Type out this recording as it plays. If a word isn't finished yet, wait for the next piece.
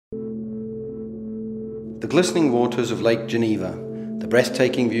The glistening waters of Lake Geneva, the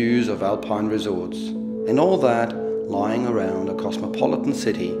breathtaking views of alpine resorts, and all that lying around a cosmopolitan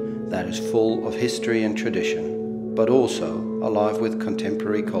city that is full of history and tradition, but also alive with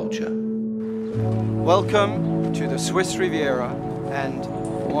contemporary culture. Welcome to the Swiss Riviera and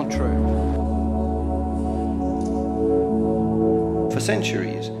Montreux. For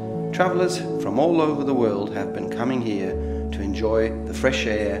centuries, travelers from all over the world have been coming here to enjoy the fresh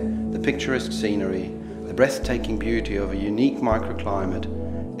air, the picturesque scenery, the breathtaking beauty of a unique microclimate,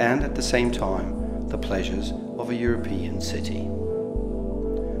 and at the same time, the pleasures of a European city.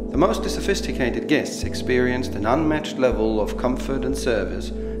 The most sophisticated guests experienced an unmatched level of comfort and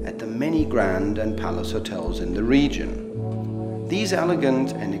service at the many grand and palace hotels in the region. These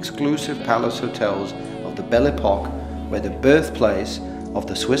elegant and exclusive palace hotels of the Belle Epoque were the birthplace of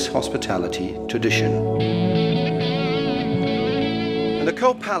the Swiss hospitality tradition. And the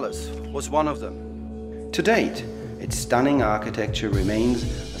Coe Palace was one of them. To date, its stunning architecture remains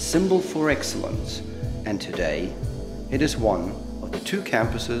a symbol for excellence, and today it is one of the two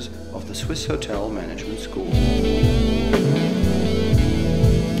campuses of the Swiss Hotel Management School.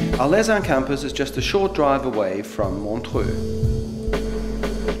 Our Les Uns campus is just a short drive away from Montreux.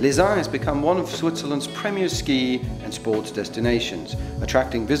 Les Uns has become one of Switzerland's premier ski and sports destinations,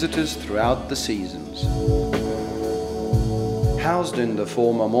 attracting visitors throughout the seasons. Housed in the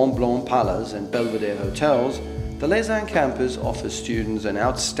former Mont Blanc Palace and Belvedere hotels, the Les Uns campus offers students an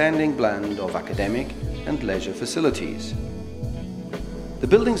outstanding blend of academic and leisure facilities. The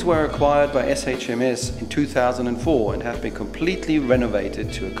buildings were acquired by SHMS in 2004 and have been completely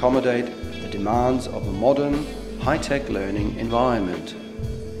renovated to accommodate the demands of a modern, high-tech learning environment.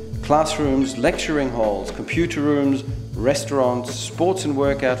 Classrooms, lecturing halls, computer rooms, restaurants, sports and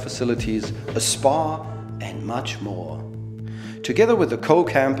workout facilities, a spa, and much more. Together with the Coe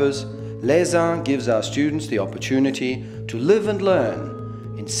campus, Les Uns gives our students the opportunity to live and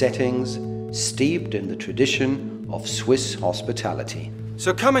learn in settings steeped in the tradition of Swiss hospitality.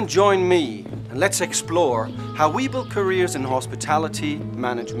 So come and join me and let's explore how we build careers in hospitality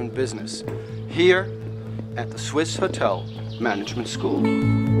management business here at the Swiss Hotel Management School.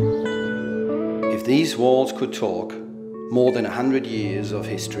 If these walls could talk, more than 100 years of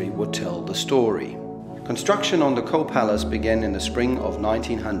history would tell the story. Construction on the Coe Palace began in the spring of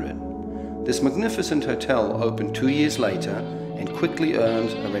 1900. This magnificent hotel opened 2 years later and quickly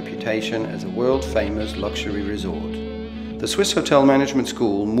earned a reputation as a world-famous luxury resort. The Swiss Hotel Management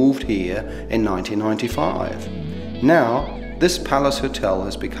School moved here in 1995. Now, this Palace Hotel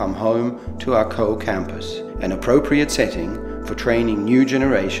has become home to our Coe campus, an appropriate setting for training new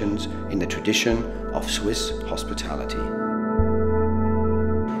generations in the tradition of Swiss hospitality.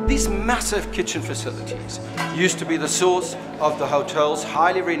 These massive kitchen facilities used to be the source of the hotel's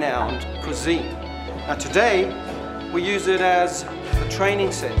highly renowned cuisine. Now today, we use it as a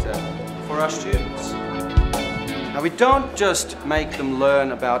training center for our students. Now we don't just make them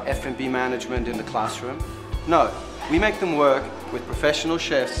learn about F&B management in the classroom. No, we make them work with professional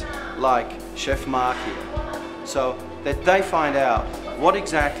chefs like Chef Mark here, so that they find out what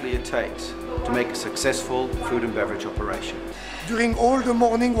exactly it takes to make a successful food and beverage operation. During all the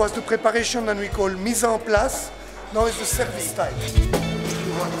morning was the preparation that we call mise en place. Now is the service time.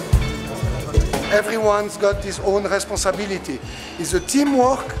 Everyone's got his own responsibility. It's a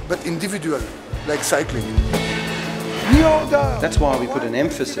teamwork, but individual, like cycling. That's why we put an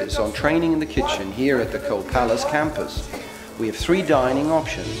emphasis on training in the kitchen here at the Coe Palace campus. We have 3 dining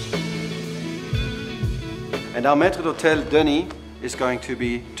options. And our maître d'hôtel, Denis, is going to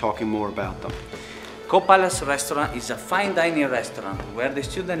be talking more about them. Coe Palace restaurant is a fine dining restaurant where the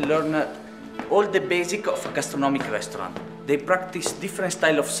students learn all the basics of a gastronomic restaurant. They practice different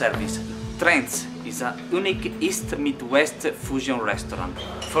styles of service. Trends is a unique East-Midwest fusion restaurant.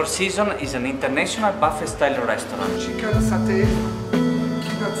 Four Seasons is an international buffet style restaurant. Chicken satay,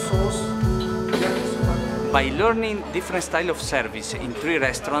 peanut sauce. By learning different styles of service in 3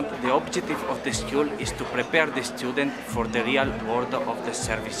 restaurants, the objective of the school is to prepare the student for the real world of the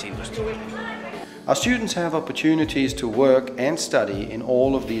service industry. Our students have opportunities to work and study in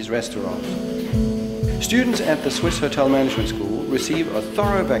all of these restaurants. Students at the Swiss Hotel Management School receive a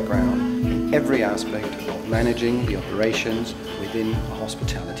thorough background in every aspect of managing the operations within a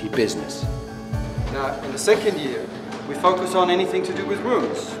hospitality business. Now, in the second year, we focus on anything to do with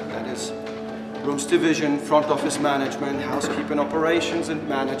rooms. That is, rooms division, front office management, housekeeping operations and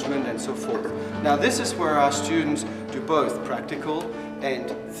management, and so forth. Now, this is where our students do both practical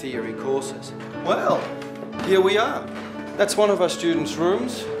and theory courses. Well, here we are. That's one of our students'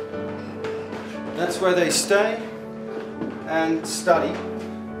 rooms. That's where they stay and study.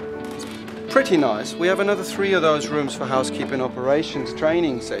 pretty nice. We have another 3 of those rooms for housekeeping operations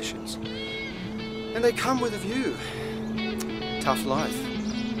training sessions. And they come with a view. Tough life.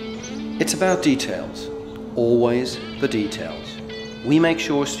 It's about details. Always the details. We make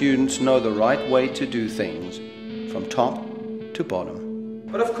sure students know the right way to do things from top to bottom.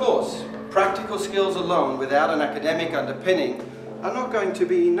 But of course, practical skills alone without an academic underpinning are not going to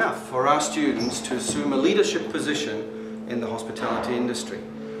be enough for our students to assume a leadership position in the hospitality industry.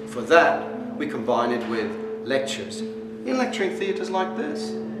 For that, we combine it with lectures in lecturing theatres like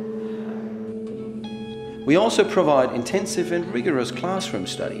this. We also provide intensive and rigorous classroom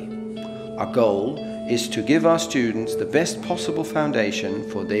study. Our goal is to give our students the best possible foundation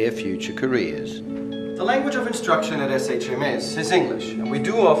for their future careers. The language of instruction at SHMS is English, and we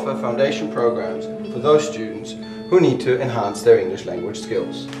do offer foundation programs for those students who need to enhance their English language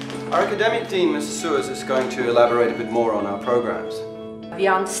skills. Our academic dean, Mr. Suez, is going to elaborate a bit more on our programs. We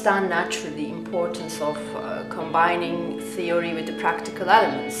understand naturally the importance of combining theory with the practical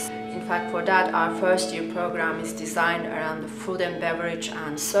elements. In fact, for that, our first year program is designed around the food and beverage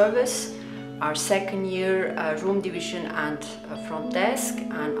and service. Our second year room division and front desk,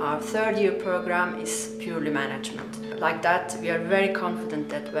 and our third year program is purely management. Like that, we are very confident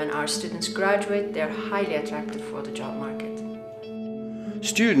that when our students graduate, they are highly attractive for the job market.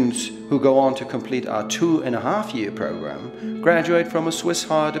 Students who go on to complete our 2.5-year program graduate from a Swiss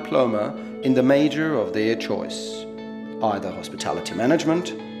higher diploma in the major of their choice, either hospitality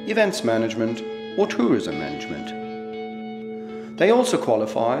management, events management, or tourism management. They also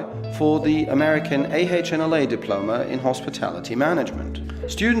qualify for the American AHNLA diploma in hospitality management.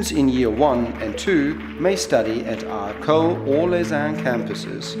 Students in year 1 and 2 may study at our Co or Lausanne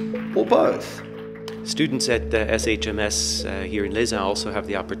campuses, or both. Students at SHMS here in Lausanne also have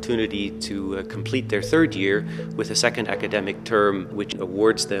the opportunity to complete their third year with a second academic term, which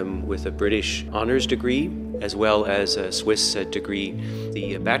awards them with a British honours degree as well as a Swiss degree.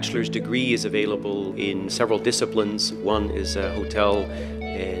 The bachelor's degree is available in several disciplines. One is hotel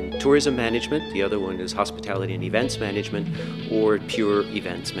and tourism management, the other one is hospitality and events management, or pure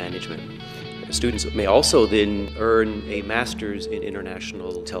events management. Students may also then earn a master's in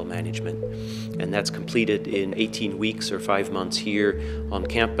international hotel management, and that's completed in 18 weeks or 5 months here on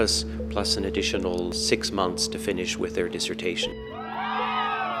campus, plus an additional 6 months to finish with their dissertation.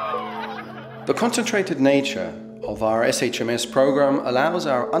 The concentrated nature of our SHMS program allows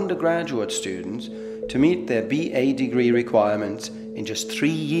our undergraduate students to meet their BA degree requirements in just 3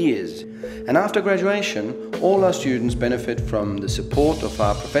 years. And after graduation, all our students benefit from the support of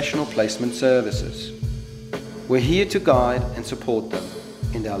our professional placement services. We're here to guide and support them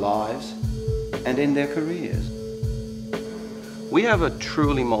in their lives and in their careers. We have a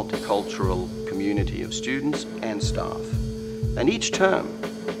truly multicultural community of students and staff. And each term,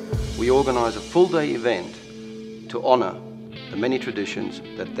 we organize a full-day event to honor the many traditions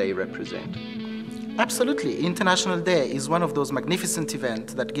that they represent. Absolutely. International Day is one of those magnificent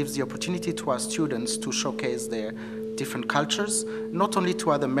events that gives the opportunity to our students to showcase their different cultures, not only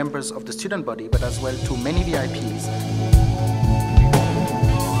to other members of the student body, but as well to many VIPs.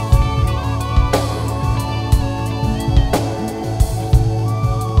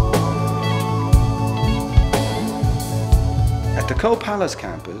 At the Co-Palace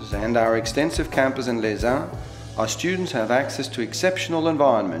campus and our extensive campus in Lausanne, our students have access to exceptional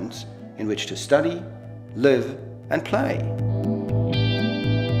environments in which to study, live and play.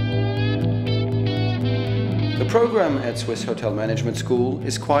 The program at Swiss Hotel Management School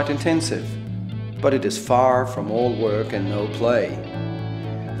is quite intensive, but it is far from all work and no play.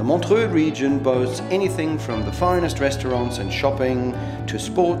 The Montreux region boasts anything from the finest restaurants and shopping to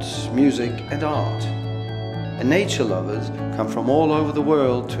sports, music and art. And nature lovers come from all over the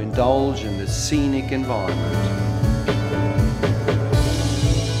world to indulge in this scenic environment.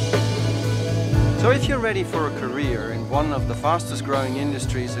 So if you're ready for a career in one of the fastest growing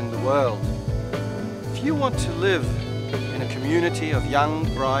industries in the world, if you want to live in a community of young,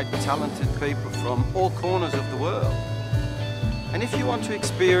 bright, talented people from all corners of the world, and if you want to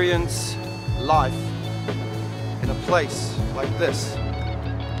experience life in a place like this,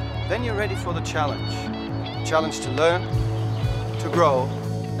 then you're ready for the challenge. A challenge to learn, to grow,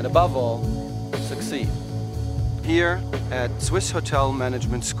 and above all, succeed. Here at Swiss Hotel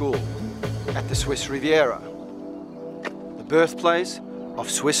Management School, at the Swiss Riviera, the birthplace of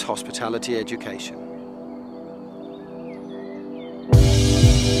Swiss hospitality education.